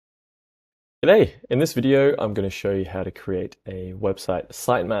G'day! In this video, I'm going to show you how to create a website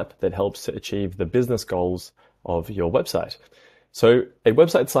sitemap that helps to achieve the business goals of your website. So a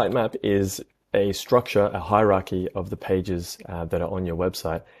website sitemap is a structure, a hierarchy of the pages that are on your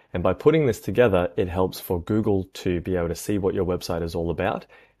website. And by putting this together, it helps for Google to be able to see what your website is all about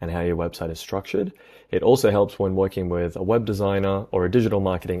and how your website is structured. It also helps when working with a web designer or a digital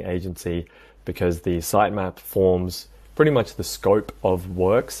marketing agency because the sitemap forms pretty much the scope of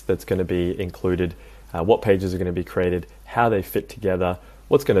works that's going to be included, what pages are going to be created, how they fit together,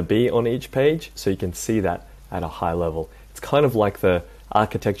 what's going to be on each page, so you can see that at a high level. It's kind of like the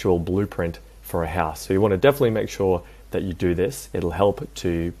architectural blueprint for a house. So you want to definitely make sure that you do this. It'll help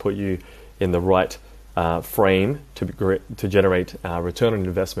to put you in the right frame to generate return on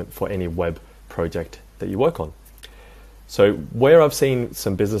investment for any web project that you work on. So where I've seen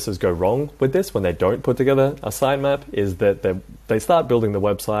some businesses go wrong with this when they don't put together a sitemap is that they start building the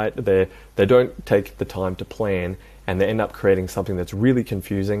website, they don't take the time to plan, and they end up creating something that's really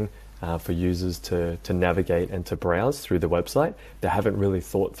confusing for users to navigate and to browse through the website. They haven't really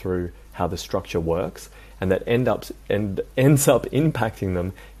thought through how the structure works, and that ends up impacting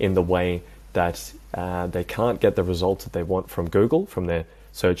them in the way that they can't get the results that they want from Google, from their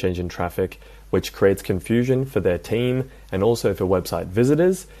search engine traffic, which creates confusion for their team and also for website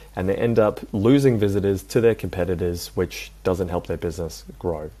visitors, and they end up losing visitors to their competitors, which doesn't help their business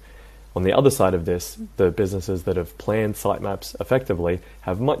grow. On the other side of this, the businesses that have planned sitemaps effectively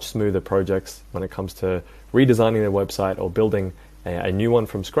have much smoother projects when it comes to redesigning their website or building a new one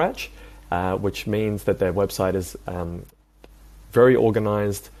from scratch, which means that their website is very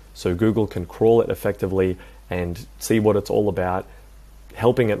organized, so Google can crawl it effectively and see what it's all about,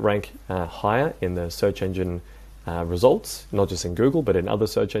 helping it rank higher in the search engine results, not just in Google, but in other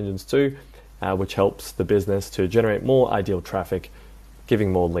search engines too, which helps the business to generate more ideal traffic,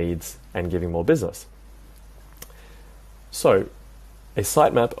 giving more leads and giving more business. So a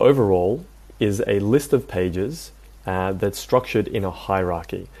sitemap overall is a list of pages that's structured in a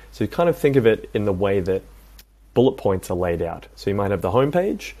hierarchy. So you kind of think of it in the way that bullet points are laid out. So you might have the home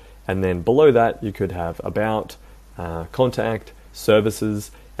page, and then below that you could have about, contact,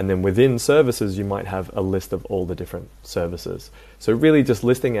 services, and then within services you might have a list of all the different services. So really just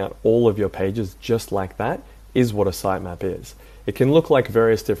listing out all of your pages just like that is what a sitemap is. It can look like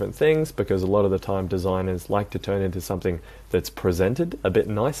various different things because a lot of the time designers like to turn into something that's presented a bit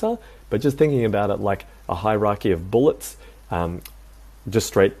nicer, but just thinking about it like a hierarchy of bullets, just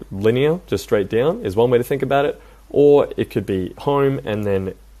straight linear, just straight down is one way to think about it, or it could be home and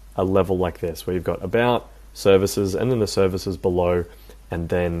then a level like this where you've got about, services, and then the services below, and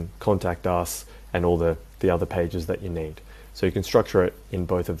then contact us and all the other pages that you need. So you can structure it in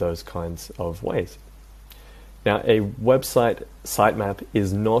both of those kinds of ways. Now, a website sitemap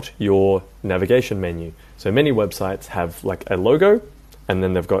is not your navigation menu. So many websites have like a logo and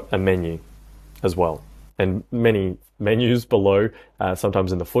then they've got a menu as well, and many menus below,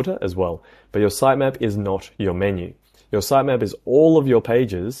 sometimes in the footer as well. But your sitemap is not your menu. Your sitemap is all of your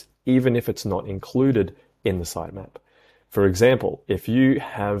pages, even if it's not included in the sitemap. For example, if you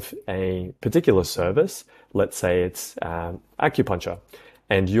have a particular service, let's say it's acupuncture,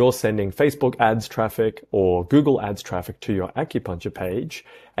 and you're sending Facebook ads traffic or Google ads traffic to your acupuncture page,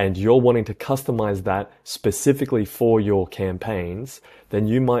 and you're wanting to customize that specifically for your campaigns, then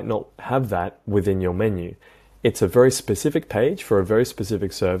you might not have that within your menu. It's a very specific page for a very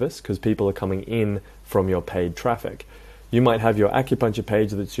specific service because people are coming in from your paid traffic. You might have your acupuncture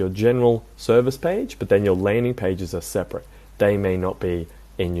page that's your general service page, but then your landing pages are separate. They may not be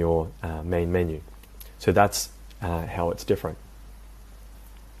in your main menu. So that's how it's different.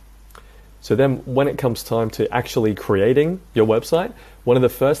 So then when it comes time to actually creating your website, one of the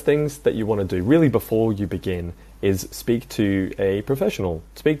first things that you want to do really before you begin is speak to a professional.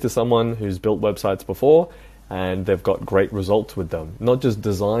 Speak to someone who's built websites before and they've got great results with them. Not just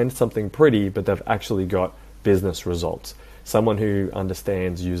designed something pretty, but they've actually got business results. Someone who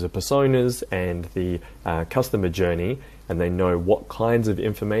understands user personas and the customer journey, and they know what kinds of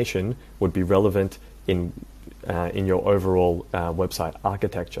information would be relevant in your overall website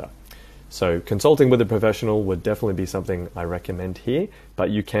architecture. So consulting with a professional would definitely be something I recommend here,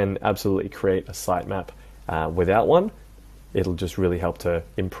 but you can absolutely create a sitemap without one. It'll just really help to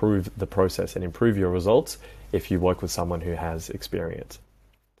improve the process and improve your results if you work with someone who has experience.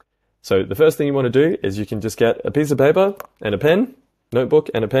 So the first thing you want to do is you can just get a piece of paper and a pen,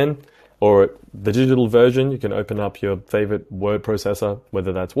 notebook and a pen, or the digital version, you can open up your favorite word processor,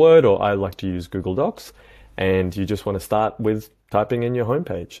 whether that's Word or I like to use Google Docs, and you just want to start with typing in your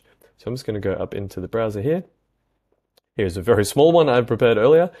homepage. So I'm just going to go up into the browser here. Here's a very small one I've prepared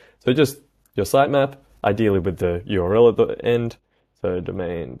earlier. So just your sitemap, ideally with the URL at the end, so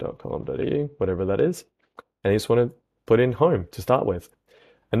domain.com.au, whatever that is, and you just want to put in home to start with.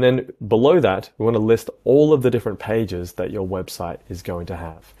 And then below that, we want to list all of the different pages that your website is going to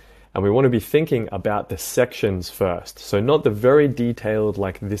have. And we want to be thinking about the sections first. So not the very detailed,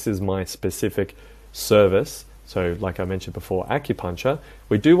 like this is my specific service. So like I mentioned before, acupuncture,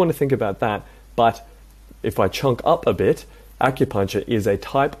 we do want to think about that. But if I chunk up a bit, acupuncture is a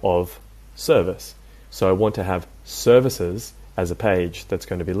type of service. So I want to have services as a page that's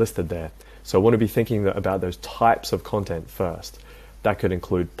going to be listed there. So I want to be thinking about those types of content first. That could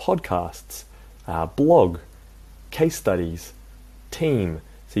include podcasts, blog, case studies, team.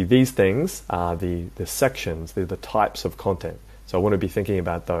 See, these things are the sections, they're the types of content. So I want to be thinking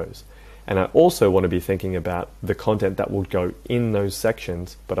about those. And I also want to be thinking about the content that will go in those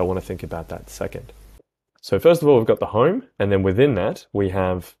sections, but I want to think about that second. So first of all, we've got the home, and then within that, we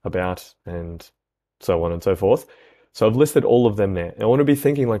have about and so on and so forth. So I've listed all of them there. And I want to be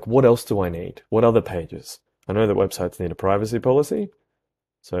thinking like, what else do I need? What other pages? I know that websites need a privacy policy.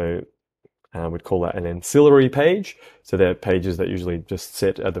 So we'd call that an ancillary page. So they're pages that usually just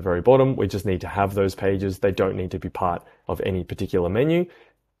sit at the very bottom. We just need to have those pages. They don't need to be part of any particular menu,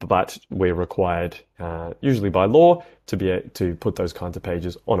 but we're required, usually by law, to be able to put those kinds of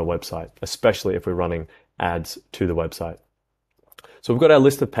pages on a website, especially if we're running ads to the website. So we've got our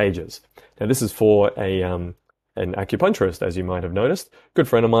list of pages. Now this is for an acupuncturist, as you might have noticed. Good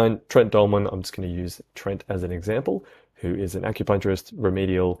friend of mine, Trent Dolman. I'm just going to use Trent as an example, who is an acupuncturist,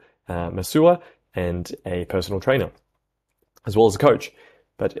 remedial masseur, and a personal trainer, as well as a coach.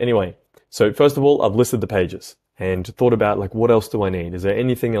 But anyway, so first of all, I've listed the pages and thought about like, what else do I need? Is there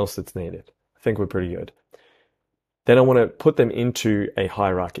anything else that's needed? I think we're pretty good. Then I want to put them into a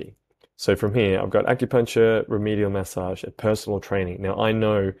hierarchy. So from here, I've got acupuncture, remedial massage, and personal training. Now I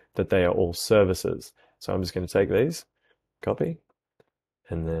know that they are all services. So I'm just going to take these, copy,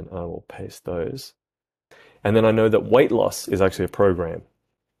 and then I will paste those. And then I know that weight loss is actually a program.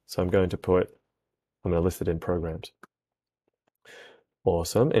 So I'm going to list it in programs.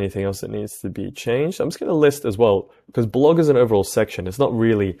 Awesome. Anything else that needs to be changed? I'm just going to list as well, because blog is an overall section. It's not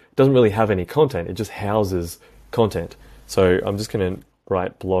really, doesn't really have any content. It just houses content. So I'm just going to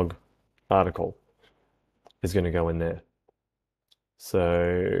write blog article is going to go in there.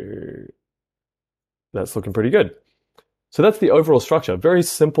 So that's looking pretty good. So that's the overall structure. Very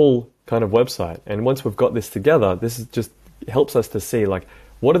simple kind of website. And once we've got this together, this is just helps us to see like,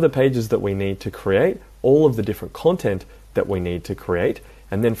 what are the pages that we need to create, all of the different content that we need to create.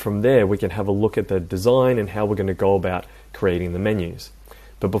 And then from there, we can have a look at the design and how we're going to go about creating the menus.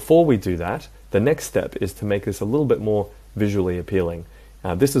 But before we do that, the next step is to make this a little bit more visually appealing.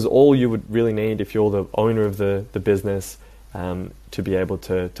 This is all you would really need if you're the owner of the business to be able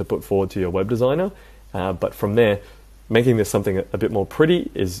to put forward to your web designer. But from there, making this something a bit more pretty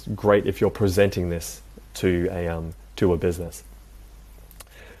is great if you're presenting this to a business.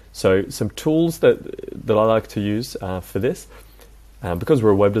 So some tools that I like to use for this, because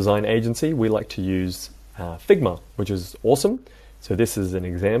we're a web design agency, we like to use Figma, which is awesome. So this is an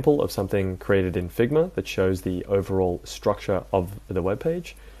example of something created in Figma that shows the overall structure of the web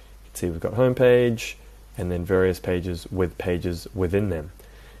page. You can see we've got home page and then various pages with pages within them.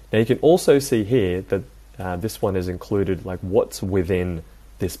 Now you can also see here that this one is included like what's within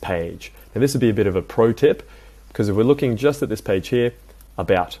this page. Now this would be a bit of a pro tip, because if we're looking just at this page here,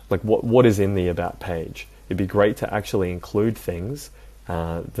 about, like what is in the about page, it'd be great to actually include things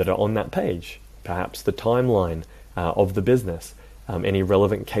that are on that page, perhaps the timeline of the business, any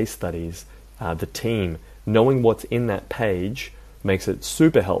relevant case studies, the team. Knowing what's in that page makes it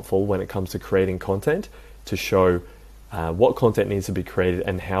super helpful when it comes to creating content to show what content needs to be created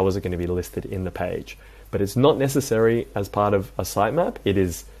and how is it going to be listed in the page. But it's not necessary as part of a sitemap. It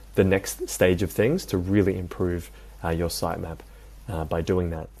is the next stage of things to really improve your sitemap by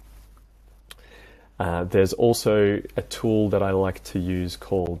doing that. There's also a tool that I like to use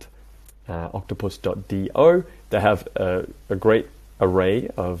called octopus.do. They have a great array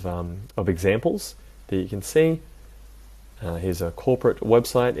of examples that you can see. Here's a corporate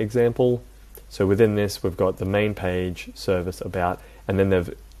website example. So within this, we've got the main page, service, about, and then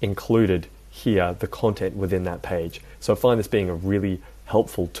they've included here the content within that page. So I find this being a really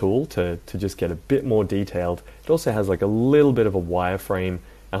helpful tool to just get a bit more detailed. It also has like a little bit of a wireframe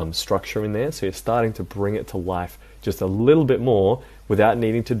structure in there, so you're starting to bring it to life just a little bit more without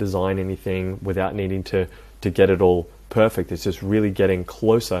needing to design anything, without needing to get it all perfect. It's just really getting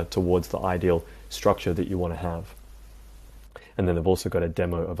closer towards the ideal structure that you want to have. And then they've also got a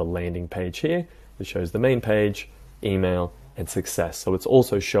demo of a landing page here that shows the main page, email, and success. So it's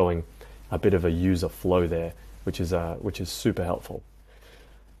also showing a bit of a user flow there, which is super helpful.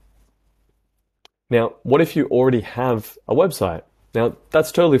 Now, what if you already have a website? Now,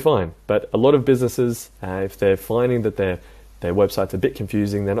 that's totally fine, but a lot of businesses, if they're finding that their website's a bit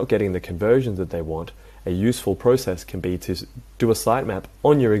confusing, they're not getting the conversions that they want, a useful process can be to do a sitemap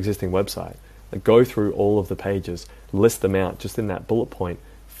on your existing website. Like, go through all of the pages, list them out just in that bullet point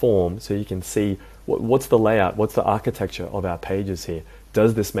form so you can see what's the layout, what's the architecture of our pages here.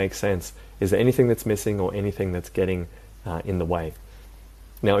 Does this make sense? Is there anything that's missing or anything that's getting in the way?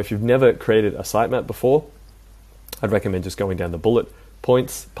 Now, if you've never created a sitemap before, I'd recommend just going down the bullet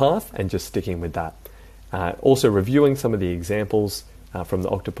points path and just sticking with that. Also, reviewing some of the examples from the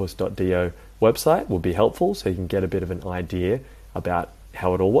octopus.do website will be helpful so you can get a bit of an idea about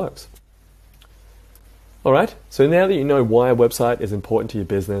how it all works. All right, so now that you know why a website is important to your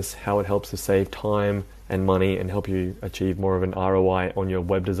business, how it helps to save time and money and help you achieve more of an ROI on your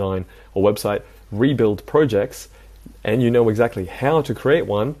web design or website rebuild projects, and you know exactly how to create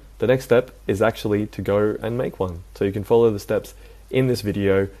one, the next step is actually to go and make one. So you can follow the steps in this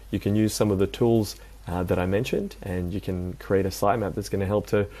video. You can use some of the tools that I mentioned, and you can create a sitemap that's going to help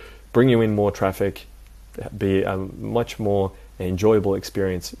to bring you in more traffic, be a much more enjoyable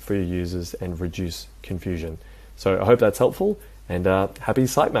experience for your users, and reduce confusion. So I hope that's helpful, and happy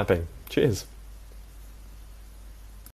site mapping. Cheers.